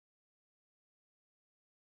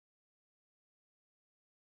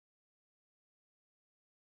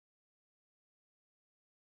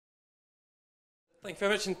Thank you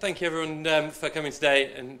very much, and thank you everyone for coming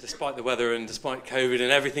today, and despite the weather and despite COVID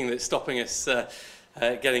and everything that's stopping us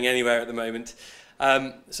getting anywhere at the moment.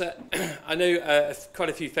 So I know quite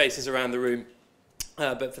a few faces around the room,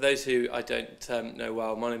 but for those who I don't know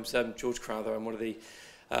well, my name's George Crowther. I'm one of the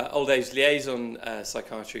old age liaison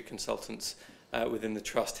psychiatry consultants within the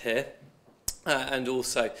Trust here, and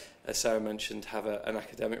also, as Sarah mentioned, have an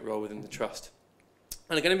academic role within the Trust.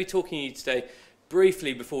 And I'm going to be talking to you today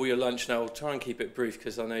briefly before your lunch, and I'll try and keep it brief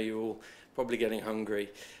because I know you're all probably getting hungry,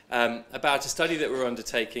 about a study that we're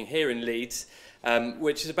undertaking here in Leeds,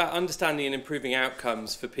 which is about understanding and improving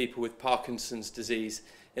outcomes for people with Parkinson's disease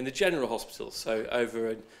in the general hospitals, so over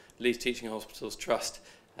in Leeds Teaching Hospitals Trust,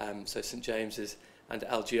 so St James's and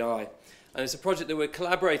LGI. And it's a project that we're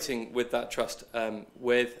collaborating with that trust and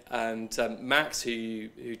Max,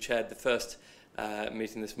 who chaired the first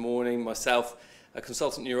meeting this morning, myself, a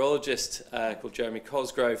consultant neurologist called Jeremy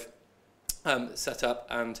Cosgrove, set up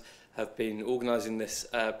and have been organising this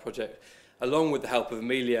project along with the help of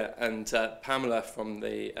Amelia and Pamela from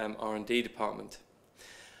the R&D department.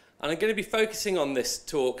 And I'm going to be focusing on this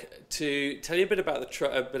talk to tell you a bit about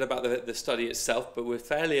the study itself, but we're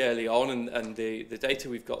fairly early on, and the data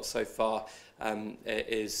we've got so far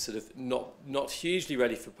is sort of not hugely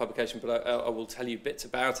ready for publication, but I will tell you bits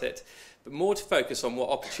about it. But more to focus on what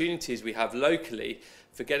opportunities we have locally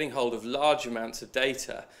for getting hold of large amounts of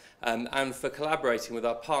data and for collaborating with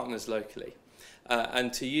our partners locally.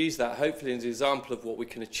 And to use that hopefully as an example of what we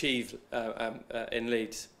can achieve in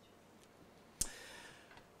Leeds.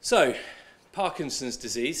 So, Parkinson's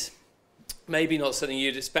disease, maybe not something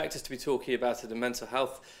you'd expect us to be talking about at a mental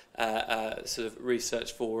health sort of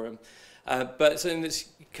research forum, but something that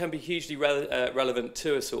can be hugely relevant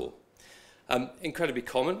to us all. Incredibly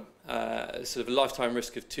common, sort of a lifetime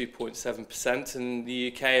risk of 2.7%, and in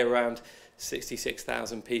the UK around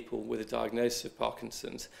 66,000 people with a diagnosis of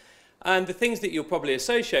Parkinson's. And the things that you'll probably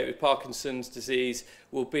associate with Parkinson's disease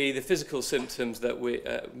will be the physical symptoms that we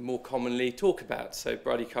more commonly talk about. So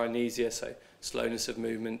bradykinesia, so slowness of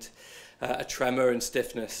movement, a tremor and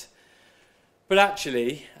stiffness. But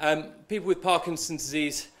actually, people with Parkinson's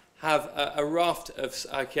disease have a raft of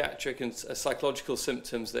psychiatric and psychological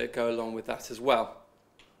symptoms that go along with that as well.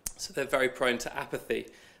 So they're very prone to apathy,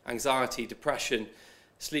 anxiety, depression,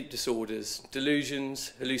 sleep disorders,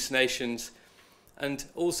 delusions, hallucinations, and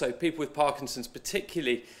also people with Parkinson's,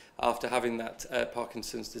 particularly after having that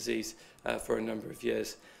Parkinson's disease for a number of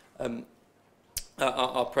years,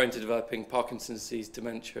 are prone to developing Parkinson's disease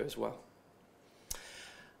dementia as well.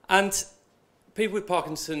 And people with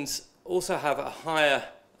Parkinson's also have a higher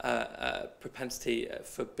propensity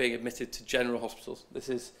for being admitted to general hospitals. This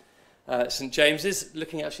is St James's,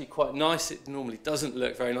 looking actually quite nice. It normally doesn't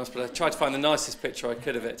look very nice, but I tried to find the nicest picture I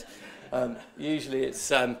could of it. Usually it's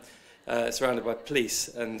surrounded by police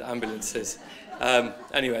and ambulances.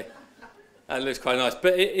 Anyway, it looks quite nice.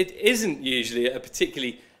 But it isn't usually a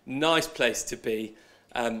particularly nice place to be.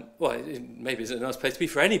 Well, maybe it's a nice place to be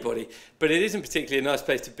for anybody, but it isn't particularly a nice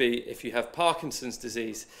place to be if you have Parkinson's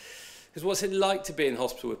disease. Because what's it like to be in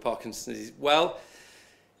hospital with Parkinson's disease? Well,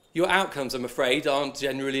 your outcomes, I'm afraid, aren't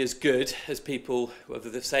generally as good as people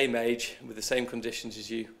of the same age, with the same conditions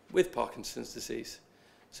as you, with Parkinson's disease.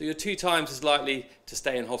 So you're 2 times as likely to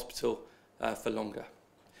stay in hospital for longer.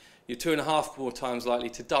 You're 2.5 more times likely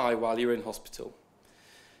to die while you're in hospital.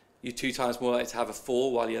 You're 2 times more likely to have a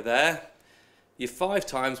fall while you're there. You're 5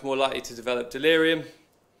 times more likely to develop delirium.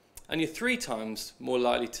 And you're 3 times more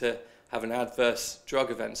likely to have an adverse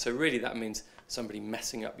drug event. So really that means somebody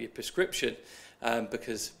messing up your prescription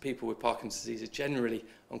because people with Parkinson's disease are generally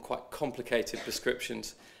on quite complicated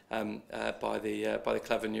prescriptions by the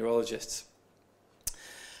clever neurologists.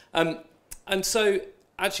 And so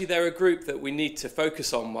actually they're a group that we need to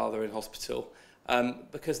focus on while they're in hospital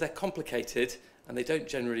because they're complicated and they don't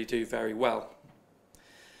generally do very well.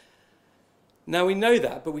 Now we know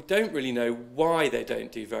that, but we don't really know why they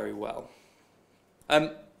don't do very well.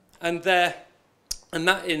 And that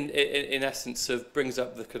in essence sort of brings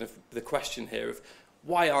up the question here of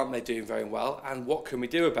why aren't they doing very well and what can we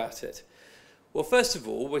do about it? Well, first of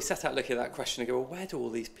all, we set out looking at that question and go, well, where do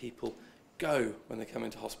all these people go when they come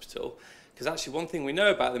into hospital? Because actually one thing we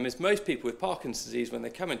know about them is most people with Parkinson's disease, when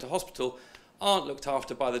they come into hospital, aren't looked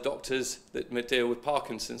after by the doctors that deal with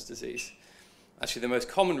Parkinson's disease. Actually, the most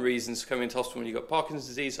common reasons for coming into hospital when you've got Parkinson's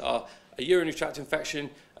disease are a urinary tract infection,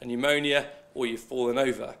 a pneumonia, or you've fallen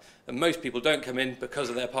over. And most people don't come in because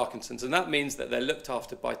of their Parkinson's, and that means that they're looked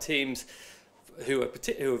after by teams who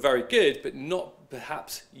are very good, but not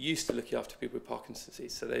perhaps used to looking after people with Parkinson's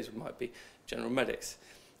disease. So those might be general medics,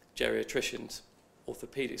 geriatricians,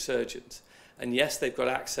 orthopedic surgeons. And yes, they've got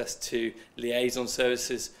access to liaison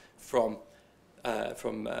services from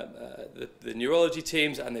the neurology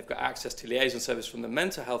teams, and they've got access to liaison service from the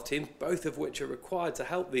mental health team, both of which are required to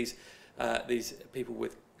help these people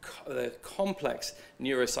with complex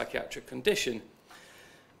neuropsychiatric condition.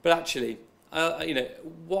 But actually,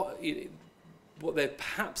 what they're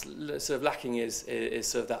perhaps sort of lacking is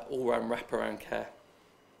sort of that all-round wraparound care.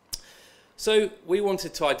 So we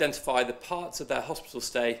wanted to identify the parts of their hospital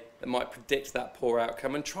stay that might predict that poor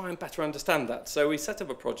outcome and try and better understand that. So we set up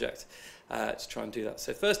a project to try and do that.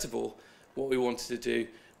 So first of all, what we wanted to do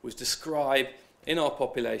was describe in our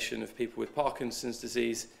population of people with Parkinson's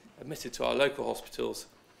disease admitted to our local hospitals,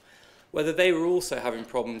 whether they were also having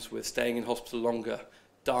problems with staying in hospital longer,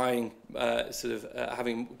 dying,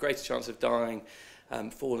 having greater chance of dying,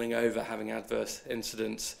 falling over, having adverse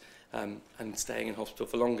incidents, and staying in hospital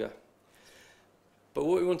for longer. But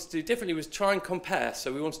what we wanted to do differently was try and compare.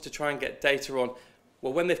 So we wanted to try and get data on,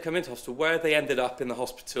 well, when they've come into hospital, where have they ended up in the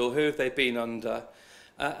hospital, who have they been under,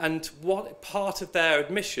 and what part of their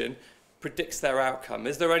admission predicts their outcome.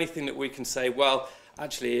 Is there anything that we can say, well,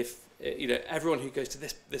 actually, if everyone who goes to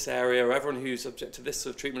this area, or everyone who's subject to this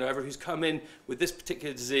sort of treatment, or everyone who's come in with this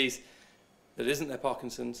particular disease that isn't their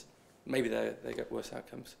Parkinson's, maybe they get worse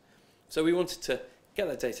outcomes. So we wanted to get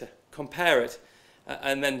that data, compare it,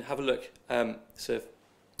 and then have a look sort of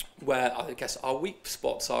where, I guess, our weak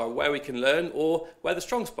spots are, where we can learn, or where the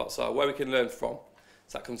strong spots are, where we can learn from.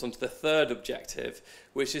 So that comes on to the third objective,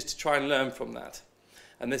 which is to try and learn from that.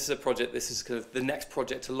 And this is a project, this is kind of the next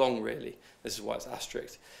project along, really. This is why it's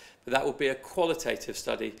asterisked. But that will be a qualitative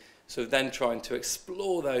study, so then trying to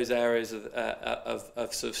explore those areas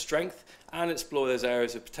of sort of strength and explore those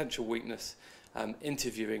areas of potential weakness,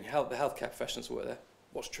 interviewing the healthcare professionals who were there.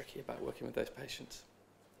 What's tricky about working with those patients?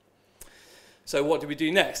 So what did we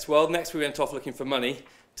do next? Well, next we went off looking for money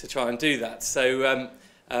to try and do that. So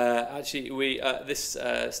actually, this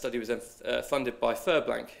study was funded by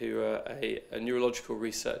Furtblank, who are a neurological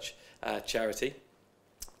research charity.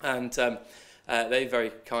 And they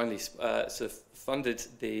very kindly sort of funded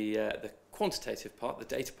the quantitative part, the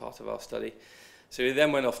data part of our study. So we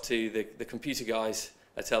then went off to the computer guys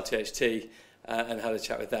at LTHT and had a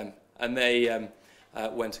chat with them. And they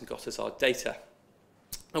went and got us our data.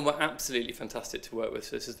 And were absolutely fantastic to work with.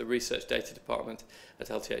 So this is the research data department at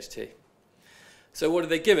LTHT. So what did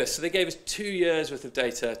they give us? So they gave us 2 years worth of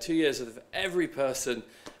data, 2 years worth of every person,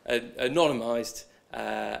 anonymised,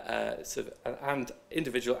 sort of, and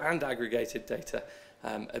individual and aggregated data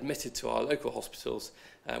admitted to our local hospitals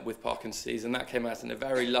with Parkinson's disease. And that came out in a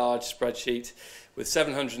very large spreadsheet with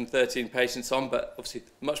 713 patients on, but obviously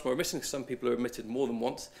much more admission because some people are admitted more than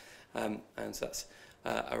once. And so that's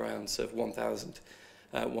around sort of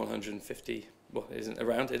 1,150, well, it isn't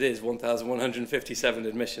around, it is 1,157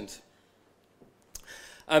 admissions.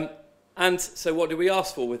 And so what did we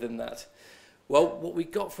ask for within that? Well, what we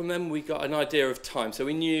got from them, we got an idea of time. So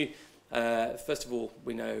we knew, first of all,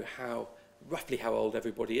 we know roughly how old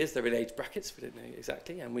everybody is. They're in age brackets, we don't know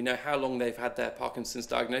exactly. And we know how long they've had their Parkinson's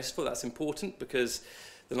diagnosis for. That's important because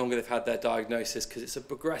the longer they've had their diagnosis, because it's a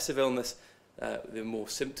progressive illness, the more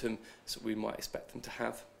symptoms we might expect them to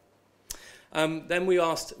have. Then we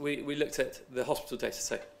looked at the hospital data.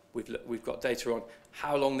 So we've got data on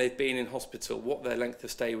how long they've been in hospital, what their length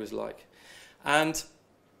of stay was like, and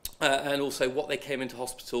also what they came into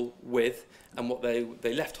hospital with and what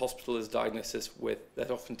they left hospital as a diagnosis with.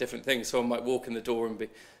 They're often different things. Someone might walk in the door and be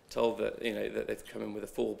told that that they've come in with a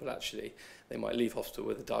fall, but actually they might leave hospital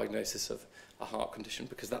with a diagnosis of a heart condition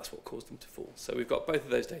because that's what caused them to fall. So we've got both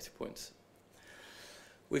of those data points.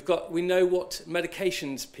 We know what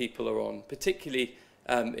medications people are on, particularly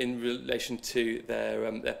in relation to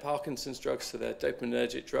their Parkinson's drugs, so their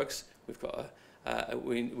dopaminergic drugs. We've got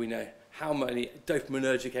we know how many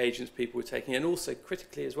dopaminergic agents people were taking, and also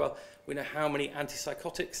critically as well, we know how many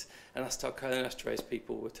antipsychotics and acetylcholinesterase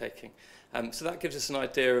people were taking. So that gives us an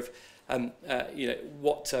idea of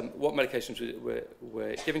what medications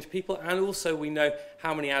we're giving to people, and also we know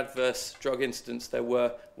how many adverse drug incidents there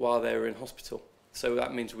were while they were in hospital. So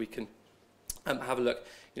that means we can have a look.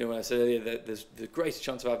 When I said earlier that there's the greatest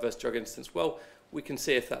chance of adverse drug incidents, well, we can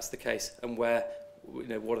see if that's the case and where,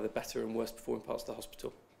 what are the better and worst performing parts of the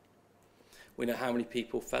hospital. We know how many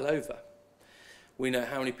people fell over. We know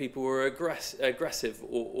how many people were aggressive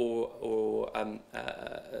or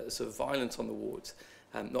sort of violent on the wards.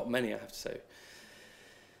 Not many, I have to say.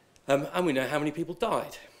 And we know how many people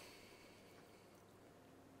died.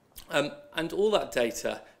 And all that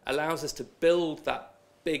data allows us to build that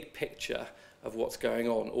big picture of what's going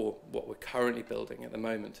on, or what we're currently building at the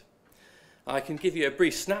moment. I can give you a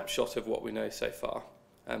brief snapshot of what we know so far.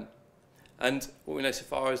 And what we know so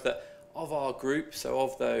far is that of our group, so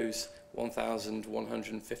of those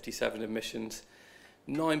 1,157 admissions,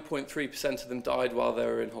 9.3% of them died while they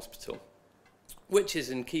were in hospital, which is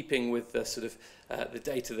in keeping with the sort of the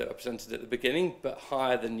data that I presented at the beginning, but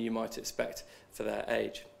higher than you might expect for their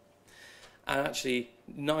age. And actually,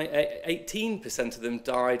 18% of them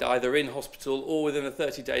died either in hospital or within the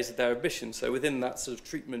 30 days of their admission, so within that sort of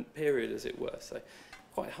treatment period, as it were, so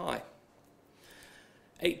quite high.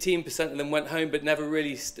 18% of them went home but never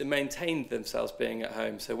really maintained themselves being at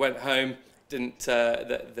home. So went home, didn't,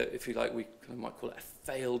 if you like, we kind of might call it a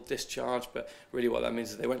failed discharge, but really what that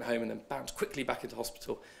means is they went home and then bounced quickly back into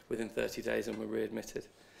hospital within 30 days and were readmitted.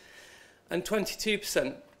 And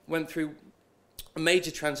 22% went through a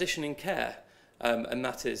major transition in care, and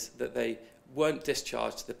that is that they weren't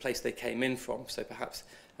discharged to the place they came in from. So perhaps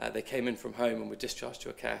they came in from home and were discharged to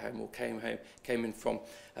a care home, or came in from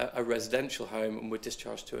a residential home and were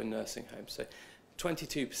discharged to a nursing home. So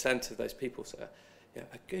 22% of those people, so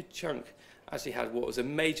a good chunk, actually had what was a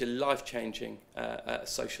major life-changing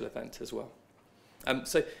social event as well.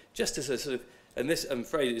 So just as a sort of, and this, I'm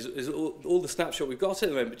afraid, is all the snapshot we've got at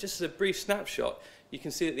the moment, but just as a brief snapshot, you can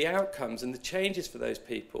see that the outcomes and the changes for those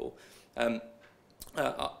people are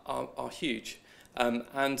huge.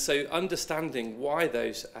 And so understanding why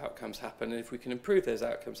those outcomes happen, and if we can improve those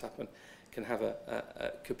outcomes happen, can have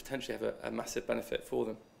could potentially have a massive benefit for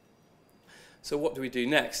them. So what do we do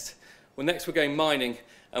next? Well, next we're going mining,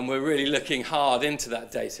 and we're really looking hard into that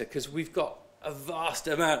data, because we've got a vast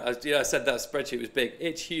amount. As I said, that spreadsheet was big.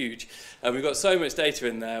 It's huge. And we've got so much data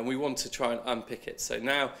in there, and we want to try and unpick it. So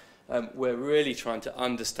now we're really trying to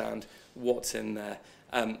understand what's in there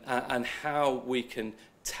and how we can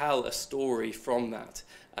tell a story from that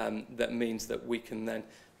that means that we can then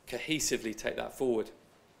cohesively take that forward.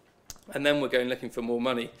 And then we're going looking for more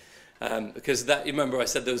money, because that, you remember I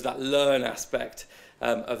said there was that learn aspect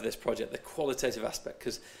of this project, the qualitative aspect,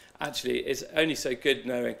 because actually it's only so good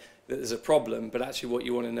knowing that there's a problem, but actually what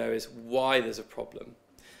you want to know is why there's a problem.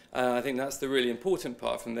 I think that's the really important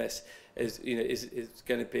part from this, is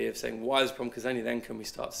going to be of saying why there's a problem, because only then can we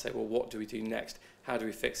start to say, well, what do we do next? How do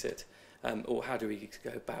we fix it? Or how do we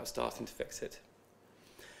go about starting to fix it?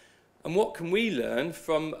 And what can we learn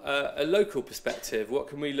from a local perspective? What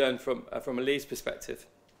can we learn from a Leeds perspective?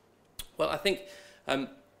 Well, I think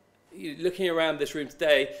looking around this room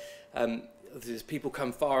today, there's people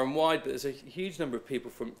come far and wide, but there's a huge number of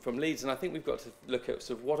people from Leeds, and I think we've got to look at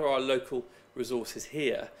sort of what are our local resources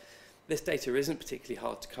here. This data isn't particularly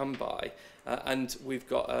hard to come by, and we've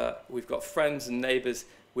got friends and neighbours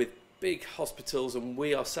with big hospitals, and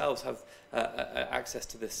we ourselves have access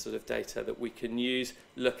to this sort of data that we can use,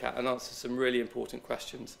 look at, and answer some really important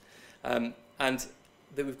questions. And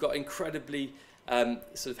that we've got incredibly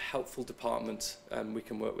sort of helpful departments we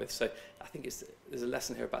can work with. So I think there's a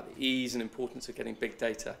lesson here about the ease and importance of getting big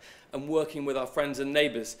data and working with our friends and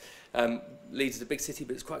neighbours. Leeds is a big city,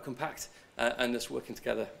 but it's quite compact, and just working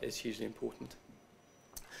together is hugely important.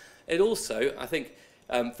 It also, I think,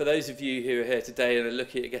 for those of you who are here today and are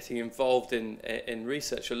looking at getting involved in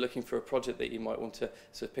research or looking for a project that you might want to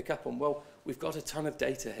sort of pick up on, well, we've got a ton of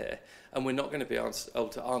data here, and we're not going to be able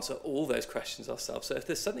to answer all those questions ourselves. So if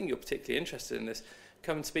there's something you're particularly interested in this,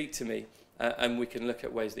 come and speak to me, and we can look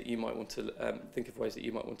at ways that you might want to think of ways that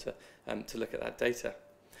you might want to look at that data.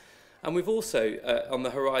 And we've also, on the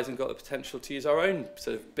horizon, got the potential to use our own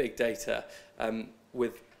sort of big data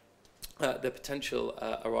with the potential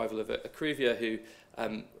arrival of a Crowther who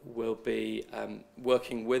will be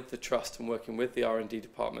working with the Trust and working with the R&D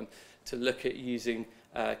department to look at using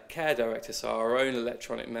Care Director, so our own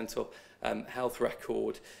electronic mental health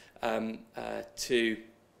record, to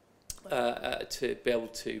be able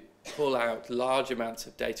to pull out large amounts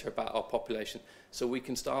of data about our population, so we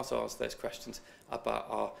can start to answer those questions about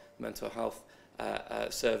our mental health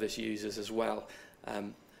service users as well.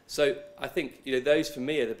 So I think those for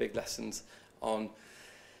me are the big lessons on,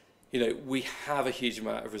 we have a huge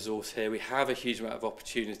amount of resource here, we have a huge amount of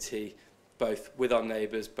opportunity, both with our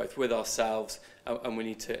neighbours, both with ourselves, and we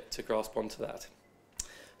need to grasp onto that.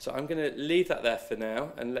 So I'm going to leave that there for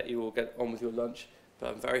now and let you all get on with your lunch, but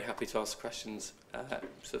I'm very happy to answer questions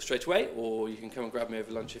sort of straight away, or you can come and grab me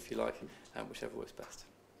over lunch if you like, whichever works best.